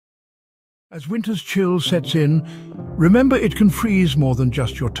As winter's chill sets in, remember it can freeze more than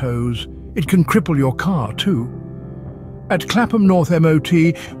just your toes. It can cripple your car too. At Clapham North MOT,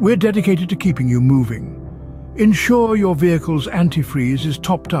 we're dedicated to keeping you moving. Ensure your vehicle's antifreeze is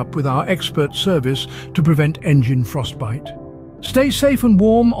topped up with our expert service to prevent engine frostbite. Stay safe and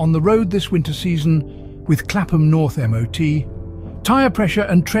warm on the road this winter season with Clapham North MOT. Tyre pressure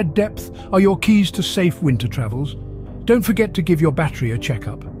and tread depth are your keys to safe winter travels. Don't forget to give your battery a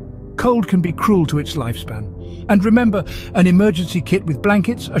checkup. Cold can be cruel to its lifespan. And remember, an emergency kit with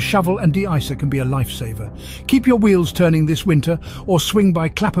blankets, a shovel and de-icer can be a lifesaver. Keep your wheels turning this winter or swing by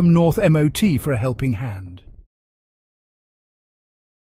Clapham North MOT for a helping hand.